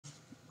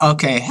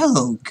Okay,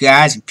 hello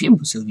guys and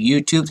peoples of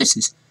YouTube. This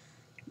is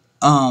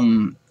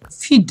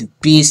Feed the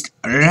Beast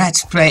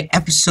Let's Play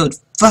Episode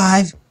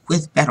 5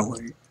 with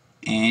FeedTheBeast.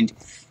 And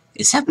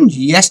this happened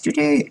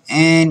yesterday,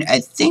 and I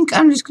think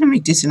I'm just gonna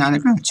make this an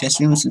underground chest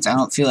room since I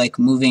don't feel like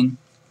moving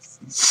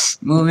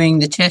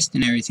the chest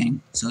and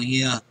everything. So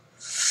yeah.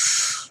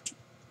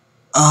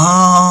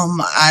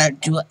 I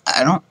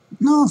don't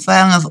know if I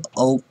have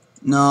oak.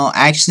 No,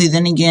 actually,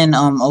 then again,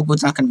 oak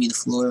wood's not gonna be the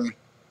floor.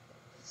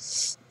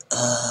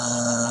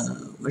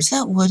 Where's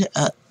that wood?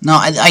 No,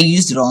 I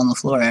used it all on the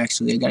floor,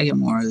 actually. I gotta get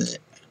more of it.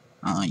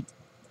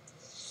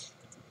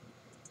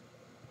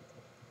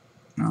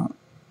 No.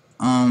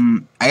 I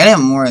gotta have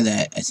more of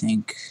that, I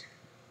think.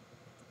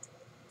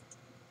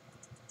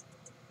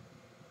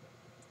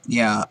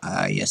 Yeah,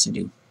 yes I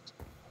do.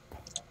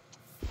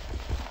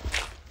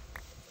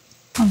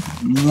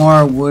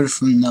 More wood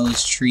from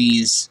those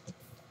trees.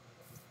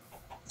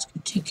 Let's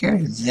go take care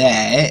of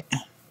that.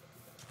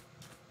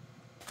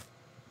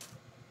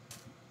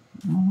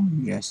 Oh,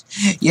 yes.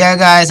 Yeah,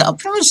 guys, I'll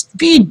pretty much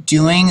be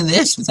doing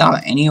this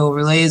without any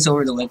overlays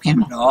over the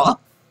webcam at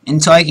all.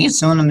 Until I can get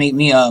someone to make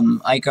me,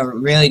 like a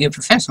really good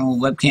professional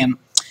webcam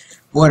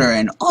order.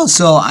 And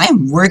also,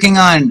 I'm working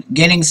on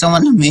getting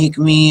someone to make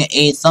me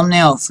a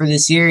thumbnail for the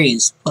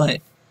series. But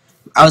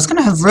I was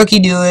gonna have Rookie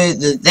do it,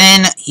 but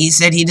then he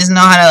said he doesn't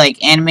know how to,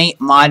 like, animate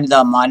the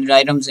modded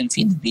items and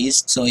Feed the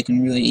Beast, so he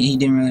didn't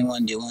really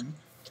want to do one.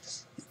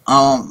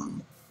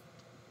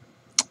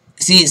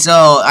 See,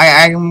 so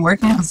I'm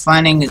working on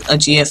finding a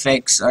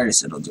GFX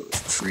artist that'll do it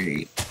for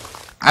free.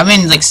 I've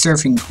been like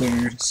surfing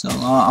Twitter, so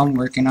I'm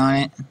working on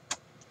it.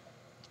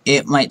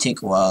 It might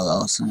take a while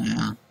though, so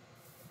yeah.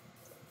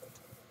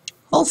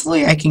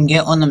 Hopefully, I can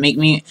get someone to make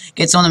me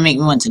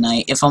one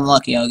tonight. If I'm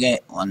lucky, I'll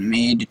get one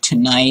made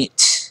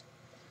tonight,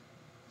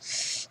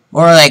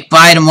 or like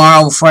by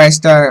tomorrow before I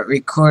start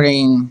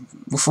recording,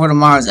 before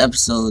tomorrow's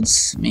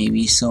episodes,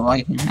 maybe, so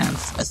I can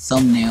have a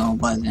thumbnail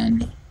by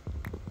then.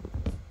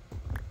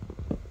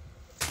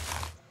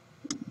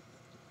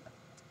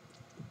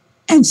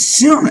 And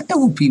soon it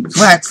will be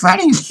Black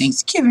Friday and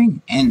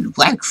Thanksgiving. And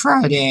Black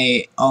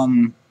Friday,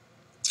 I'll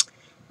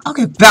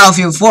get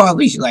Battlefield 4.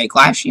 We should like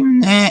live streaming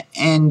that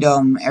and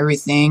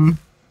everything.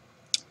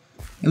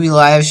 We'll be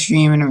live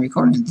streaming and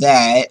recording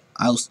that.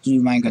 I'll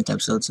do Minecraft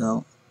episodes,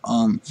 so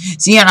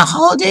see, on the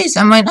holidays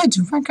I might not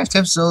do Minecraft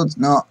episodes.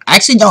 No,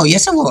 actually no,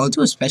 yes I will. I'll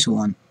do a special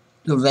one.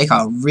 Do like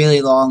a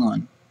really long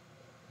one.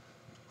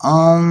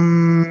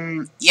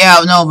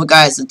 Yeah, no, but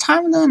guys, the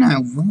time then I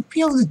won't be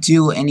able to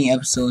do any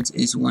episodes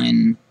is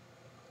when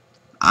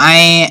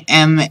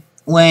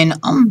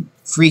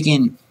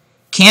freaking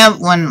camp,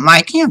 when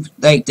my camp,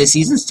 like, the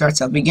season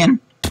starts up again.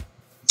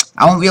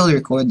 I won't be able to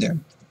record there.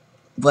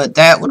 But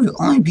that would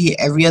only be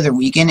every other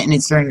weekend, and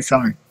it's during the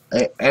summer.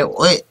 It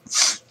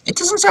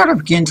doesn't start up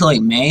again until,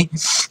 like, May,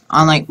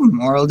 on, like,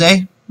 Memorial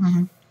Day.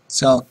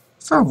 So,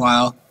 for a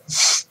while.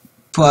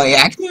 But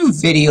yeah, I can do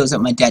videos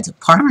at my dad's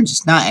apartment,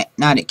 just not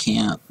at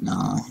camp.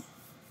 No.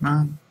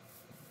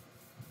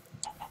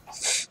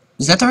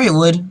 Is that the right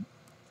wood?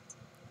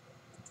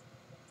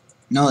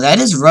 No, that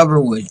is rubber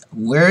wood.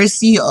 Where is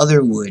the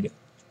other wood?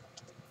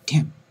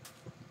 Damn.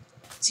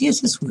 See,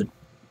 it's this wood.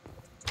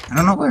 I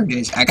don't know where it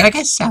is. I gotta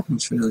get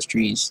saplings for those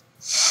trees.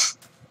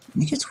 I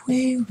think it's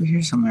way over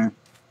here somewhere.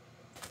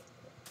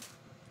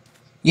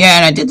 Yeah,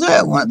 and I did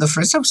the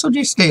first episode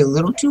yesterday a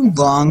little too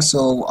long,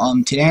 so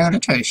today I'm gonna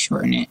try to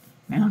shorten it.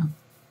 Yeah.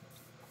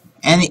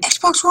 And the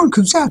Xbox One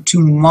comes out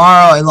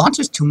tomorrow. It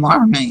launches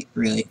tomorrow night,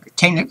 really. Or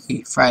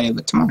technically Friday,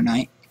 but tomorrow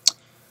night.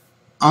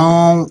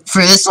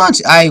 For this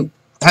launch, I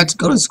have to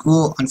go to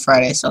school on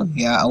Friday, so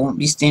yeah, I won't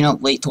be staying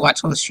up late to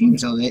watch all the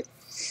streams of it.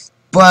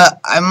 But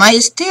I might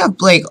stay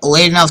up, like,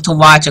 late enough to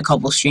watch a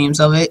couple streams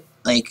of it.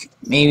 Like,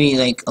 maybe,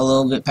 like, a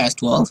little bit past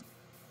 12.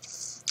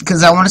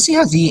 Because I want to see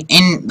how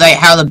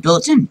the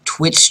built-in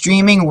Twitch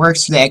streaming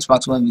works for the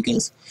Xbox One,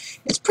 because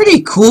it's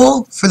pretty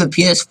cool for the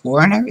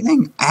PS4 and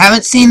everything. I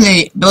haven't seen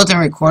the built-in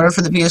recorder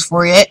for the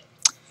PS4 yet.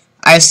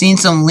 I've seen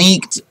some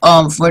leaked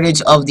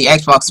footage of the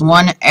Xbox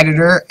One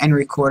editor and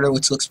recorder,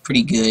 which looks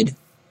pretty good.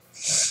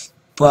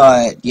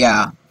 But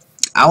yeah,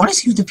 I want to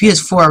see what the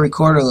PS4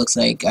 recorder looks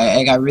like.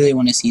 I really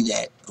want to see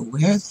that.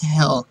 Where the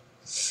hell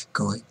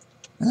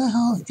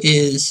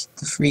is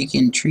the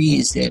freaking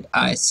trees that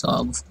I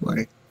saw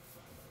before?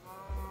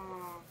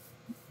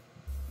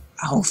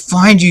 I'll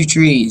find you,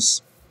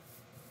 trees.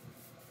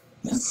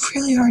 They're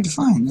really hard to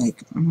find.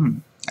 Like,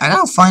 I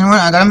gotta find one.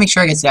 I gotta make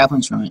sure I get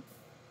saplings from it.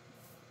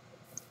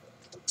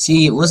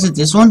 See, was it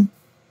this one?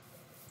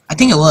 I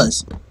think it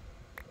was.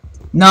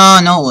 No,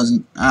 it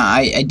wasn't.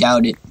 I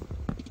doubt it.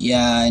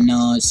 Yeah,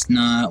 no, it's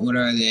not. What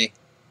are they?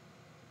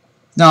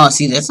 No,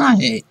 see, that's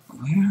not it.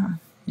 Where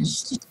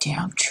is the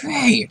damn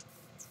tray?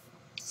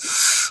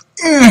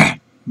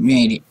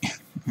 Made it.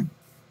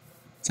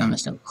 It's all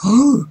messed up.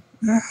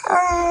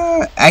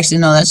 Actually,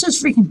 no, that's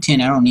just freaking tin.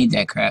 I don't need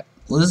that crap.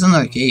 Well, there's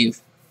another cave.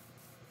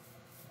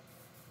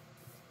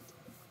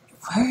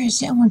 Where is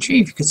that one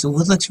tree? Because the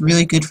wood looks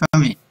really good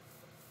from it.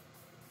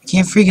 I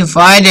can't freaking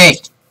find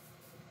it.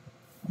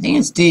 I think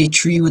it's the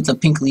tree with the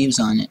pink leaves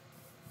on it.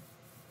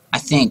 I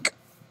think.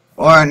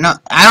 Or no,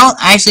 I don't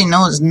actually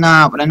know it's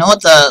not, but I know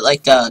what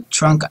the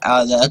trunk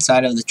out of the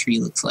outside of the tree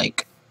looks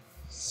like.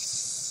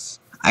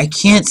 I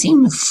can't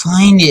seem to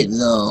find it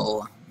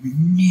though.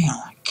 No,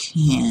 I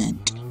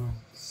can't.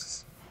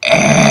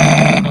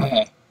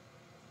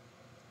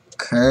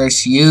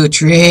 Curse you,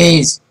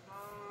 trees!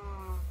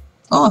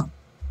 Oh,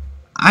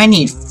 I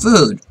need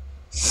food.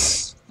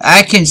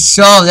 I can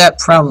solve that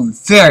problem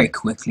very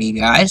quickly,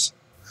 guys.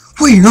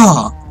 We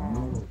are.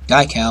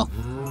 Die, cow.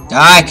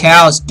 Die,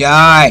 cows,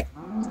 die.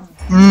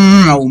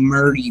 Oh,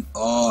 Murdy.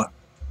 Oh.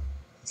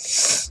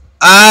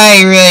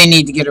 I really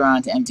need to get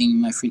around to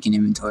emptying my freaking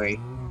inventory.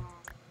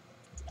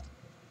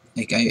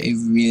 Like, I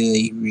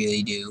really,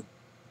 really do.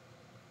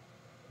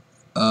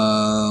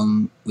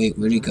 Wait,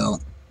 where'd it go?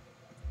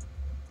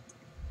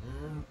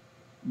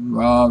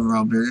 Raw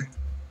rubber.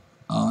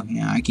 Oh,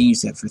 yeah, I can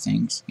use that for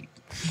things.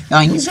 No,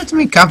 I can use that to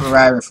make copper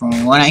rubber for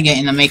when I get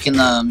into making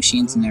the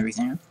machines and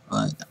everything.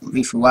 But that will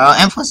be for a while.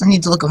 And plus, I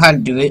need to look up how to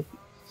do it.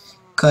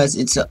 Because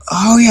it's a...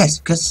 Oh, yes,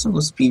 because it's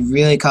supposed to be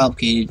really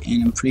complicated,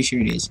 and I'm pretty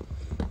sure it is.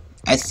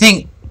 I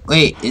think...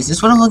 Wait, is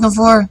this what I'm looking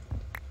for?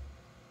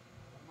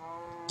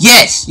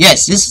 Yes,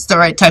 yes, this is the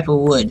right type of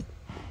wood.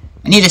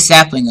 I need a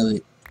sapling of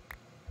it.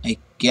 Like,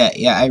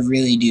 yeah, I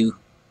really do.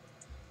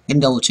 I can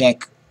double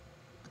check.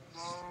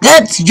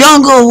 That's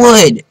jungle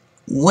wood!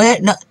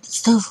 Where? No,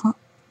 stuff. Oh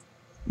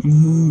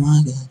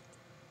my god.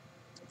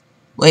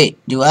 Wait,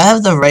 do I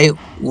have the right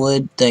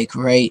wood, like,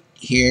 right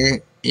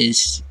here?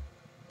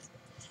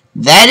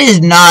 That is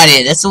not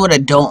it. That's what I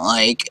don't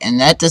like, and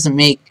that doesn't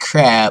make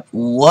crap.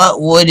 What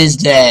wood is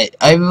that?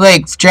 I'm,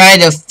 like,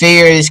 trying to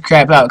figure this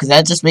crap out, because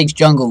that just makes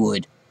jungle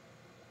wood.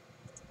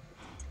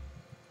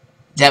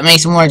 That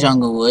makes more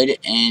jungle wood,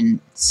 and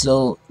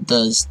so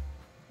does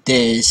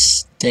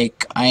this.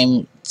 Like,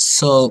 I'm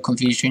so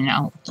confused right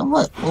now.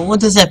 What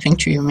does that pink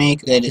tree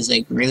make that is,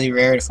 like, really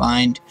rare to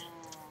find?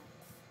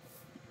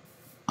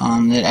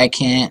 That I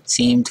can't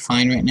seem to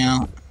find right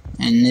now.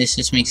 And this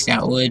just makes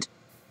that wood.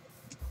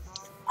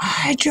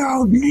 I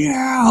don't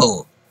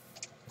know.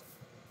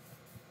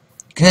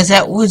 Because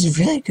that wood's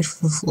really good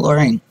for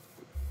flooring.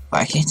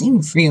 But I can't even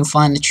freaking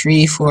find the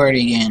tree for it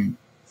again.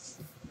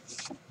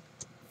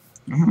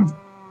 I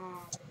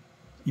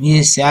need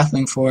a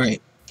sapling for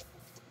it.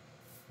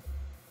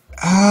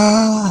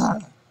 Ah!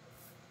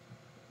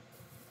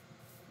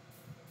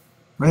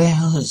 Where the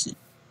hell is it?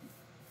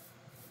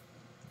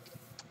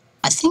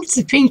 I think it's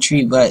a pink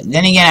tree, but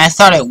then again, I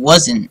thought it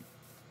wasn't.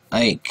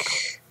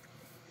 Like...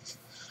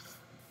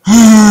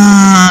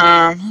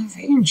 I'm not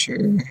even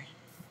sure.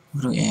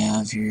 What do we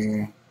have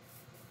here?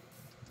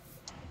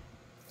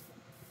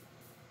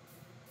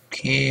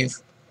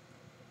 Cave.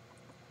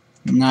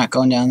 I'm not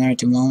going down there at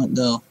the moment,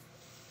 though.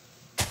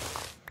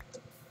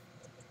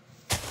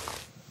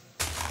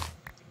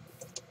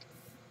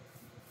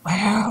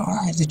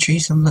 Wow, the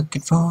trees I'm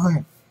looking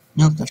for.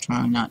 Nope, that's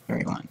wrong, not the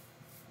right one.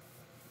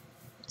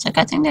 It's like,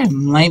 I think there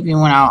might be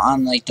one out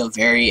on, like, the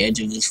very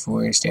edge of this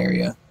forest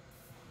area.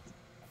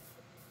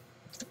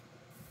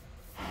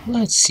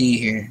 Let's see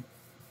here.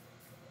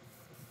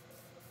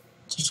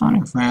 Just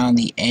one around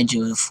the edge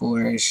of the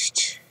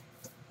forest.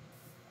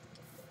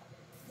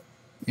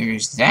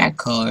 There's that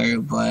color,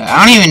 but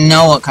I don't even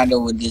know what kind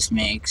of wood this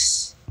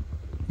makes.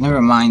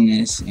 Never mind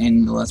this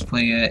in the Let's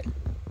Play yet.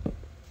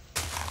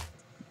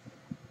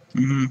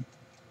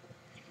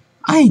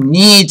 I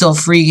need to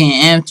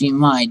freaking empty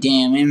my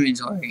damn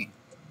inventory.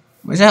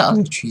 Where's that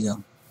other tree,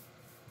 though?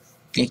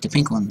 Like the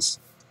pink ones.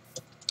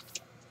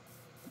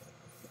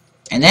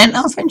 And then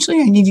eventually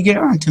I need to get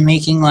around to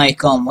making,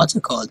 like, what's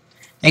it called?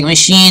 Like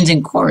machines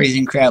and quarries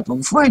and crap. But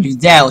before I do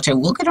that, which I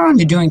will get around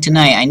to doing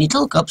tonight, I need to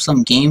look up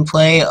some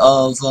gameplay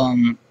of,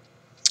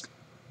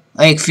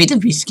 like,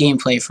 FeedTheBeast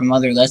gameplay from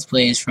other Let's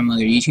Plays from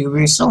other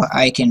YouTubers, so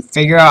I can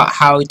figure out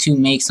how to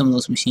make some of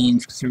those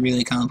machines, because they're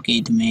really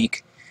complicated to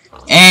make.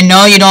 And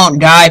no, you don't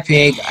die,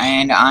 pig,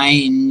 and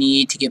I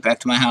need to get back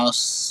to my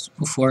house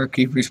before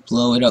creepers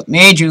blow it up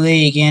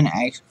majorly again.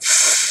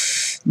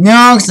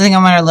 No, because I think I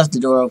might have left the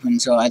door open,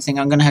 so I think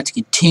I'm going to have to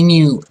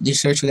continue the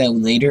search for that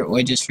later,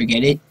 or just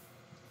forget it.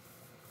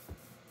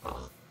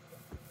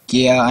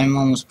 Yeah, I'm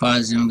almost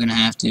positive I'm going to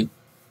have to.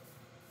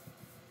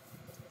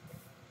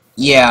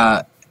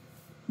 Yeah,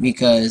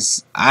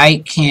 because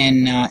I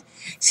cannot...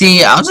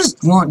 See, I'll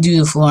just won't do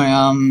the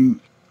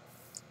flooring.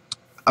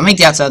 I'll make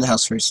the outside of the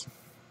house first.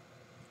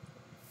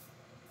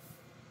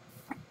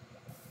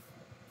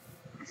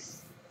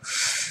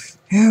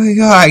 Here we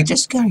go. I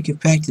just gotta get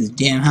back to the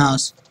damn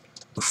house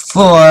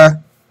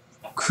before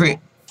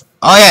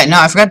oh yeah,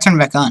 no, I forgot to turn it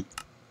back on.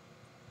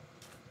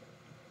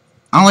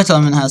 I'll wait till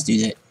I'm in the house to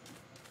do that.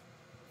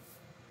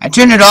 I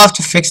turned it off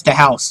to fix the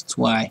house, that's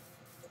why.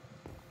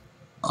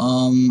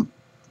 I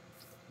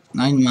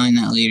can mind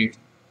that later.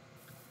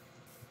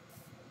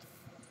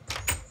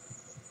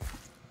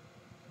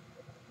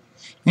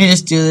 Let me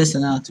just do this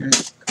and I'll turn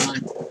it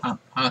on.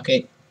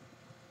 Okay.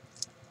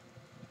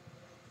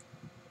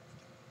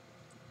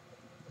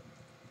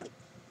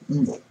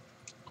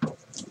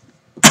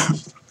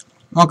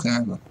 Come Okay,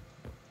 I will.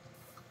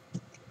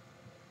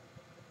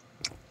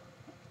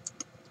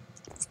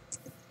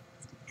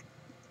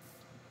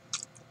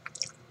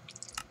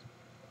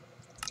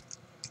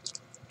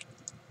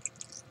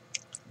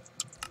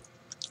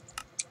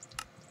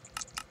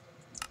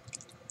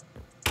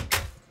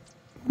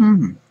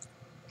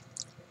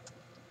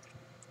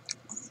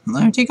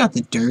 Let me take out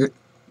the dirt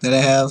that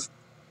I have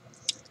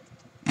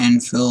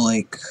and fill,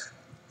 like,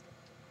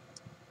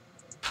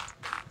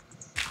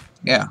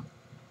 yeah,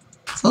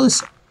 fill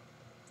this.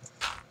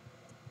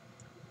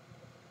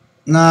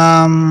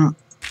 I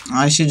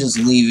should just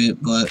leave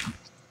it, but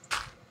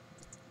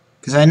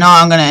because I know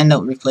I'm gonna end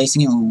up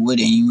replacing it with wood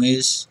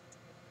anyways.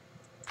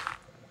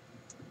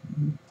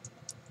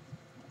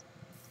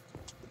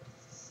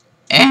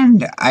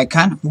 And I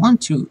kind of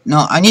want to.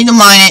 No, I need to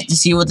mine it to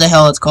see what the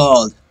hell it's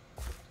called.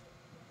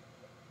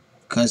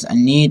 Because I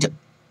need yeah,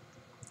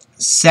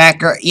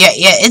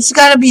 it's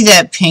gotta be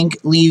that pink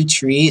leaf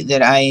tree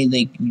that I,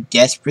 like,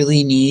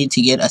 desperately need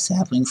to get a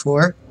sapling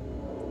for.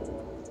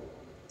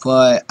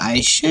 But I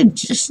should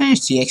just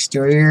finish the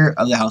exterior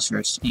of the house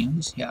first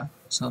anyways, yeah.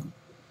 So,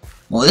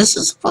 well, this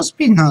is supposed to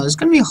be, no, there's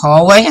gonna be a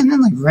hallway, and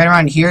then, like, right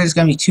around here, there's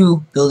gonna be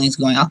 2 buildings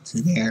going up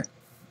to there.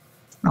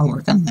 I'll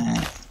work on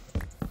that.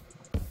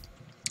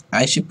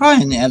 I should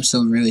probably end the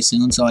episode really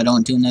soon so I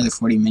don't do another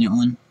 40-minute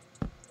one.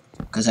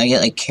 Because I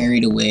get, like,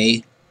 carried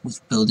away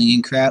with building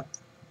and crap.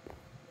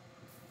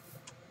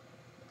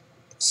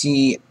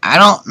 See, I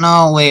don't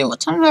know, wait, what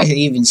time did I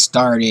even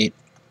start it?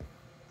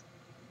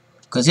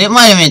 Because it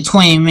might have been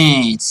 20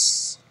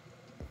 minutes.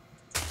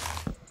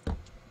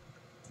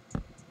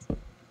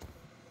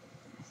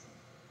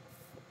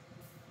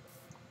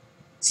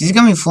 See, it's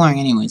gonna be flooring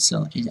anyway,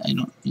 so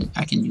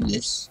I can do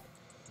this.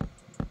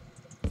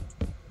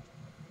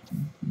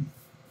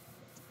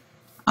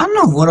 I don't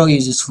know what I'll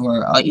use this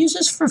for. I'll use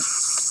this for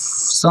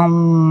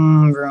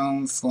some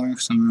room, flooring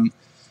for some room.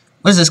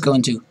 What does this go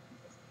into?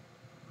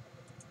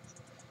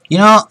 You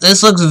know,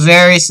 this looks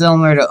very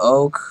similar to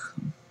oak.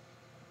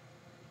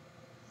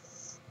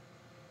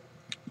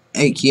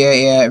 Like,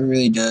 yeah, it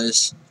really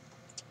does.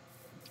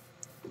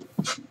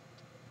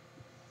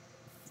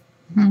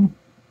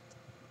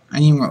 I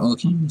need more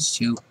oak in this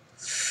too.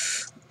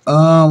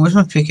 Where's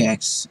my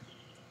pickaxe?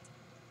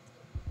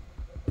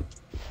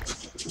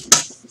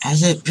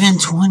 Has it been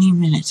 20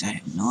 minutes? I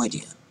have no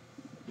idea.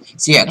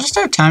 See, I gotta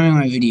start timing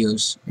my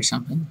videos or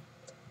something.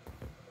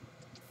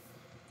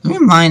 Let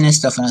me mine this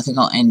stuff and I think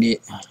I'll end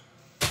it.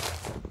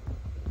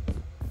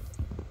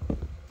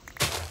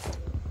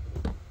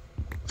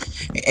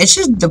 It's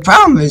just, the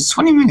problem is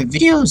 20-minute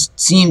videos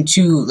seem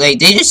too, like,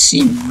 they just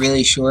seem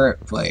really short,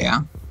 but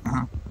yeah.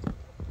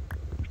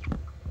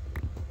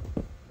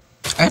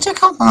 I check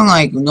how long,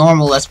 like,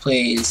 normal Let's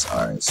Plays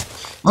are.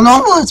 Well,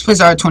 normal Let's Plays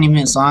are 20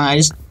 minutes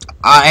long.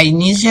 I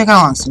need to check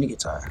how long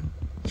Syndicates are.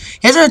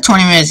 His are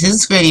 20 minutes.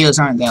 His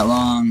videos aren't that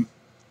long.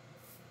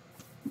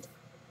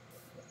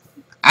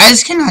 I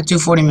just cannot do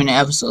 40-minute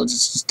episodes.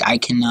 It's just, I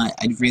cannot.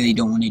 I really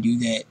don't want to do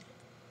that.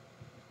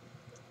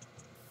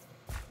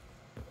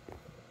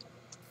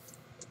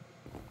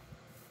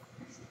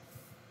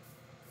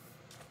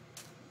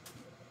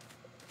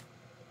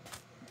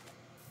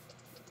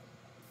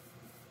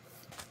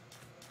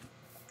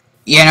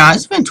 Yeah, no,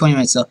 it's been 20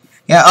 minutes, so.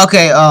 Yeah,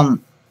 okay,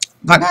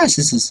 but guys,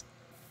 this is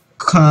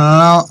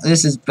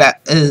FeedTheBeast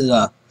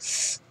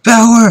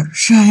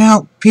shut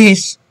out,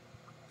 peace.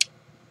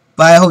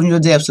 Bye, I hope you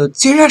enjoyed the episode.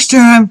 See you next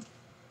time.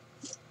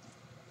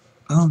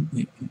 Oh,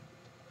 wait.